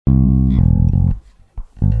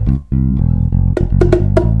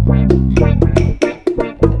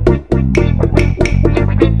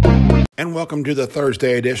Welcome to the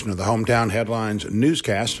Thursday edition of the Hometown Headlines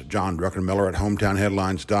newscast. John Druckenmiller at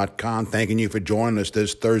hometownheadlines.com. Thanking you for joining us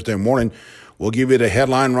this Thursday morning. We'll give you the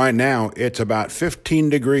headline right now. It's about 15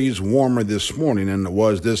 degrees warmer this morning than it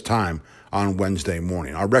was this time on Wednesday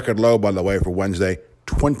morning. Our record low, by the way, for Wednesday,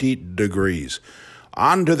 20 degrees.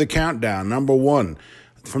 On to the countdown. Number one,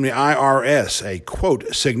 from the IRS, a,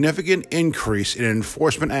 quote, significant increase in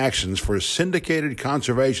enforcement actions for syndicated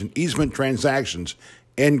conservation easement transactions,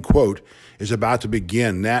 end quote, is about to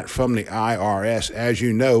begin. That from the IRS. As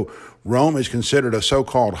you know, Rome is considered a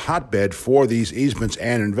so-called hotbed for these easements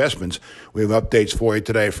and investments. We have updates for you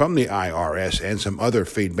today from the IRS and some other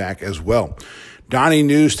feedback as well. Donnie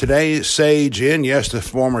News today, Sage Inn, yes, the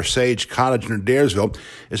former Sage Cottage in Adairsville,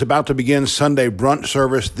 is about to begin Sunday brunch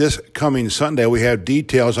service this coming Sunday. We have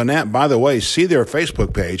details on that. By the way, see their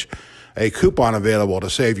Facebook page. A coupon available to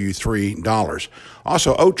save you $3.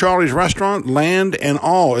 Also, O'Charley's Restaurant, land and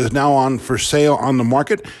all, is now on for sale on the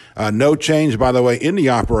market. No change, by the way, in the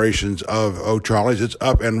operations of O'Charley's. It's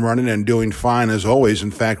up and running and doing fine as always.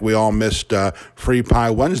 In fact, we all missed Free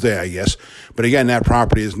Pie Wednesday, I guess. But again, that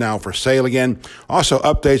property is now for sale again. Also,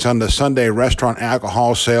 updates on the Sunday restaurant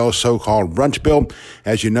alcohol sales, so-called brunch bill.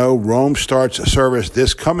 As you know, Rome starts service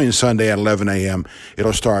this coming Sunday at 11 a.m.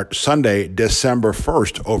 It'll start Sunday, December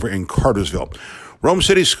 1st over in Cartersville. Rome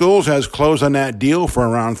City Schools has closed on that deal for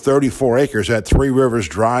around 34 acres at Three Rivers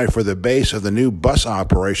Drive for the base of the new bus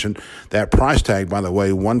operation. That price tag, by the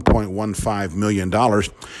way, $1.15 million.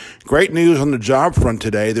 Great news on the job front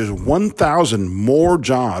today. There's 1,000 more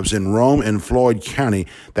jobs in Rome and Floyd County.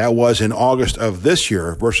 That was in August of this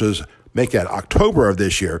year versus, make that October of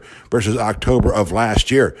this year versus October of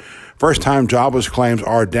last year. First-time jobless claims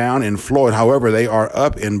are down in Floyd. However, they are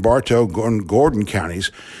up in Bartow and Gordon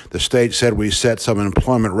counties. The state said we set some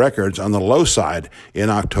employment records on the low side in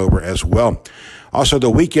October as well. Also, the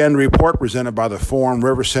weekend report presented by the Forum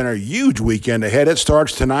River Center. Huge weekend ahead. It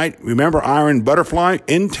starts tonight. Remember Iron Butterfly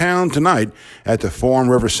in town tonight at the Forum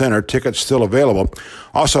River Center. Tickets still available.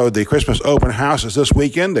 Also, the Christmas open house is this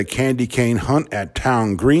weekend. The Candy Cane Hunt at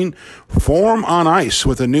Town Green. Forum on Ice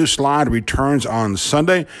with a new slide returns on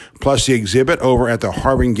Sunday. Plus the exhibit over at the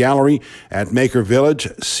Harbin Gallery at Maker Village.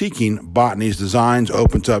 Seeking Botany's Designs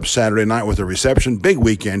opens up Saturday night with a reception. Big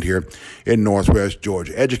weekend here in Northwest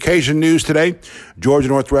Georgia. Education news today. Georgia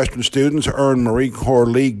Northwestern students earn Marine Corps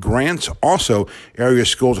League grants. Also, area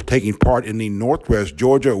schools are taking part in the Northwest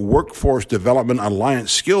Georgia Workforce Development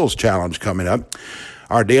Alliance Skills Challenge coming up.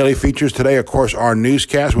 Our daily features today, of course, our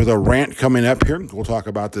newscast with a rant coming up here. We'll talk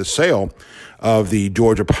about the sale of the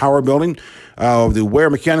Georgia Power Building. The Ware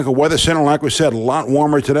Mechanical Weather Center, like we said, a lot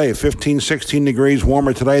warmer today, 15, 16 degrees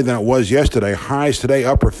warmer today than it was yesterday. Highs today,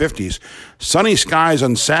 upper 50s. Sunny skies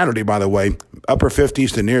on Saturday, by the way, upper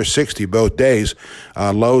 50s to near 60 both days.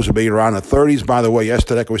 Lows will be around the 30s. By the way,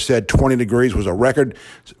 yesterday, like we said, 20 degrees was a record,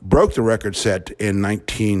 broke the record set in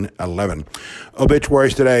 1911.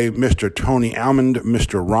 Obituaries today, Mr. Tony Almond,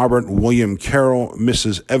 Mr. Robert William Carroll,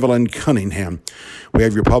 Mrs. Evelyn Cunningham. We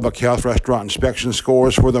have your public health restaurant inspection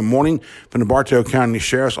scores for the morning from the Bartow County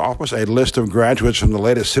Sheriff's Office, a list of graduates from the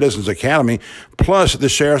latest Citizens Academy, plus the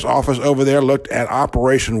Sheriff's Office over there looked at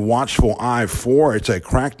Operation Watchful Eye 4. It's a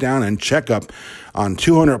crackdown and checkup on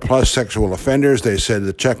 200-plus sexual offenders. They said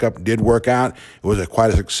the checkup did work out. It was quite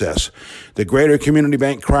a success. The Greater Community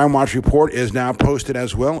Bank Crime Watch report is now posted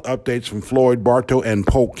as well. Updates from Floyd, Bartow, and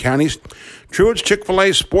Polk counties. Truett's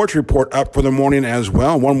Chick-fil-A sports report up for the morning as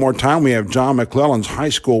well. One more time, we have John McClellan's high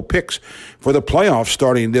school picks for the playoffs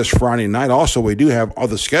starting this Friday night. Also, we do have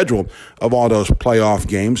the schedule of all those playoff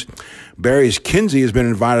games. Barry's Kinsey has been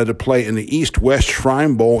invited to play in the East-West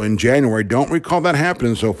Shrine Bowl in January. Don't recall that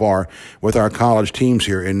happening so far with our college teams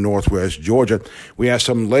here in Northwest Georgia. We have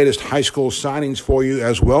some latest high school signings for you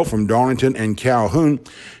as well from Darlington and Calhoun.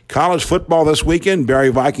 College football this weekend, Barry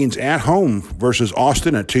Vikings at home versus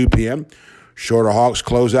Austin at 2 p.m. Shorter Hawks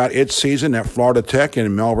close out its season at Florida Tech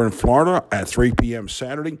in Melbourne, Florida at 3 p.m.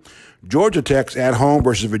 Saturday. Georgia Tech's at home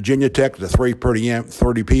versus Virginia Tech, the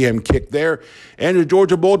 3:30 p.m. kick there. And the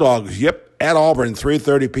Georgia Bulldogs, at Auburn,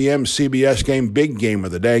 3:30 p.m. CBS game, big game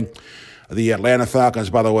of the day. The Atlanta Falcons,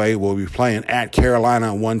 by the way, will be playing at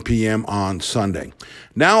Carolina at 1 p.m. on Sunday.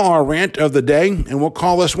 Now our rant of the day, and we'll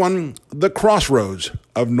call this one the crossroads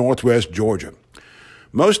of Northwest Georgia.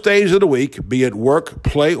 Most days of the week, be it work,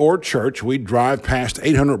 play, or church, we drive past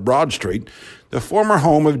 800 Broad Street, the former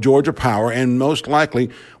home of Georgia Power, and most likely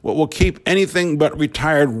what will keep anything but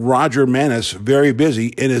retired Roger Manis very busy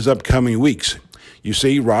in his upcoming weeks. You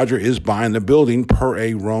see, Roger is buying the building per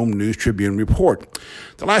a Rome News Tribune report.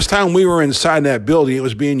 The last time we were inside that building, it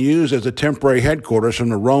was being used as a temporary headquarters from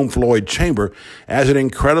the Rome Floyd Chamber as an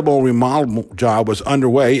incredible remodel job was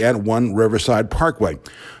underway at 1 Riverside Parkway.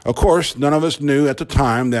 Of course, none of us knew at the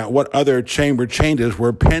time that what other chamber changes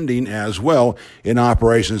were pending as well in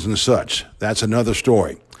operations and such. That's another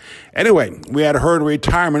story. Anyway, we had heard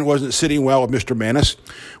retirement wasn't sitting well with Mr. Maness.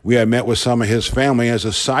 We had met with some of his family as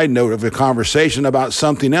a side note of a conversation about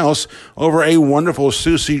something else over a wonderful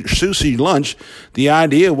sushi lunch. The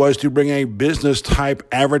idea was to bring a business-type,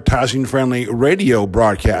 advertising-friendly radio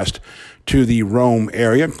broadcast to the Rome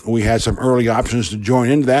area. We had some early options to join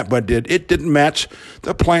into that, but it didn't match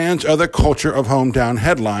the plans or the culture of Hometown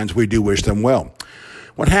Headlines. We do wish them well.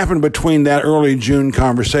 What happened between that early June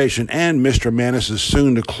conversation and Mr. Maness's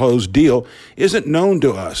soon-to-close deal isn't known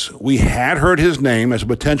to us. We had heard his name as a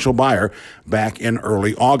potential buyer back in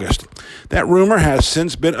early August. That rumor has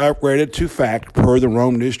since been upgraded to fact per the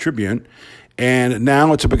Rome News Tribune, and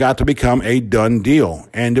now it's got to become a done deal.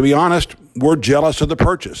 And to be honest, we're jealous of the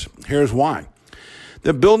purchase. Here's why.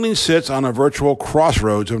 The building sits on a virtual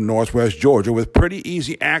crossroads of Northwest Georgia with pretty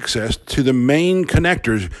easy access to the main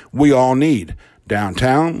connectors we all need.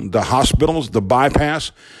 Downtown, the hospitals, the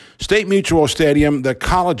bypass, State Mutual Stadium, the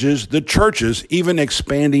colleges, the churches, even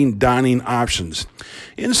expanding dining options.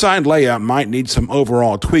 Inside layout might need some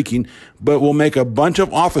overall tweaking, but will make a bunch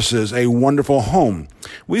of offices a wonderful home.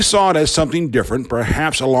 We saw it as something different,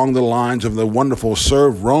 perhaps along the lines of the wonderful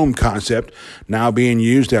Serve Rome concept now being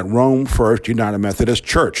used at Rome First United Methodist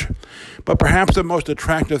Church. But perhaps the most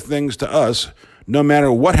attractive things to us, no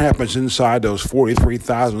matter what happens inside those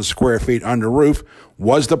 43,000 square feet under roof,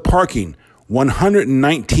 was the parking.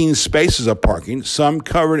 119 spaces of parking, some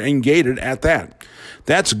covered and gated at that.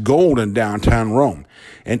 That's gold in downtown Rome.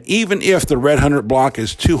 And even if the Red 100 block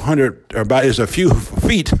is a few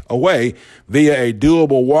feet away via a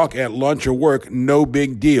doable walk at lunch or work, no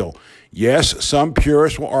big deal. Yes, some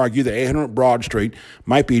purists will argue that 800 Broad Street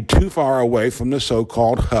might be too far away from the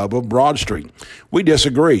so-called hub of Broad Street. We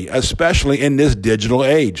disagree, especially in this digital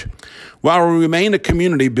age. While we remain a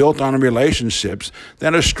community built on relationships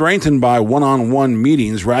that are strengthened by one-on-one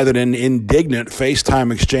meetings rather than indignant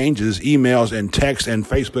FaceTime exchanges, emails and text and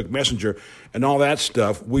Facebook Messenger and all that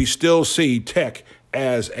stuff, we still see tech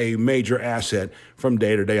as a major asset from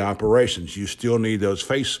day-to-day operations. You still need those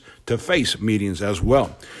face-to-face meetings as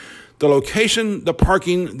well. The location, the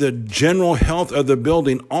parking, the general health of the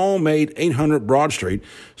building all made 800 Broad Street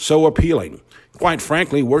so appealing. Quite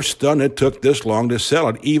frankly, we're stunned it took this long to sell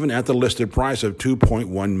it, even at the listed price of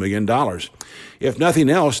 $2.1 million. If nothing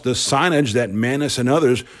else, the signage that Maness and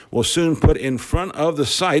others will soon put in front of the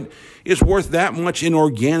site is worth that much in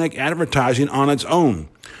organic advertising on its own.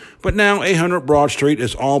 But now 800 Broad Street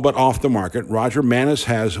is all but off the market. Roger Maness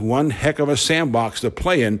has one heck of a sandbox to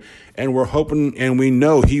play in, and we're hoping and we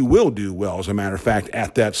know he will do well, as a matter of fact,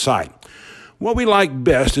 at that site. What we like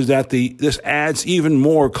best is that this adds even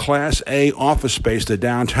more Class A office space to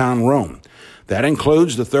downtown Rome. That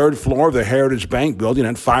includes the third floor of the Heritage Bank building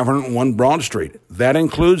at 501 Broad Street. That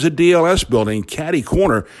includes the DLS building, catty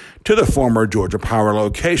corner to the former Georgia Power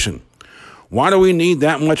location. Why do we need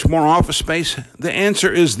that much more office space? The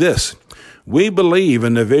answer is this. We believe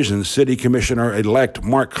in the vision City Commissioner-elect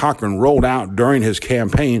Mark Cochran rolled out during his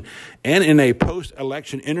campaign and in a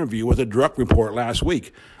post-election interview with the Druck Report last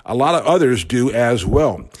week. A lot of others do as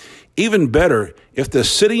well. Even better, if the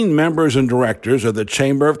sitting members and directors of the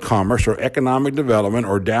Chamber of Commerce or Economic Development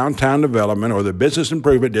or Downtown Development or the Business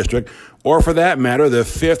Improvement District, or for that matter, the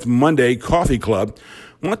Fifth Monday Coffee Club,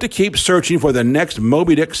 want to keep searching for the next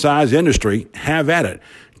Moby Dick-sized industry, have at it.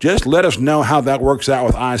 Just let us know how that works out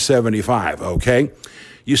with I-75, okay?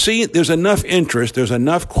 You see, there's enough interest, there's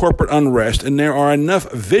enough corporate unrest, and there are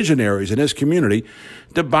enough visionaries in this community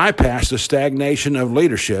to bypass the stagnation of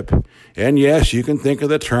leadership. And yes, you can think of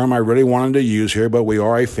the term I really wanted to use here, but we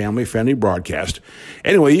are a family-friendly broadcast.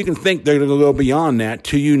 Anyway, you can think they're going to go beyond that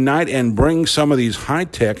to unite and bring some of these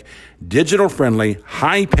high-tech, digital-friendly,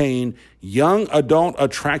 high-paying, young adult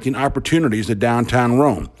attracting opportunities to downtown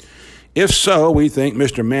Rome. If so, we think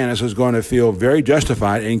Mr. Maness is going to feel very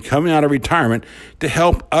justified in coming out of retirement to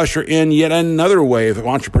help usher in yet another wave of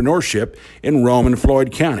entrepreneurship in Rome and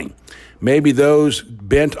Floyd County. Maybe those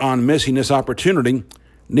bent on missing this opportunity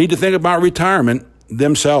need to think about retirement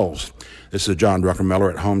themselves. This is John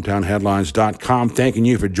Druckenmiller at HometownHeadlines.com, thanking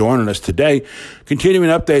you for joining us today. Continuing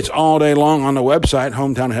updates all day long on the website,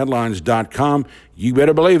 HometownHeadlines.com. You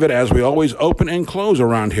better believe it, as we always open and close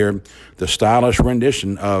around here, the stylish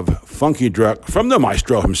rendition of Funky Druck from the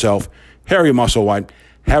maestro himself, Harry Musselwhite.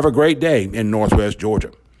 Have a great day in Northwest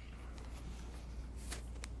Georgia.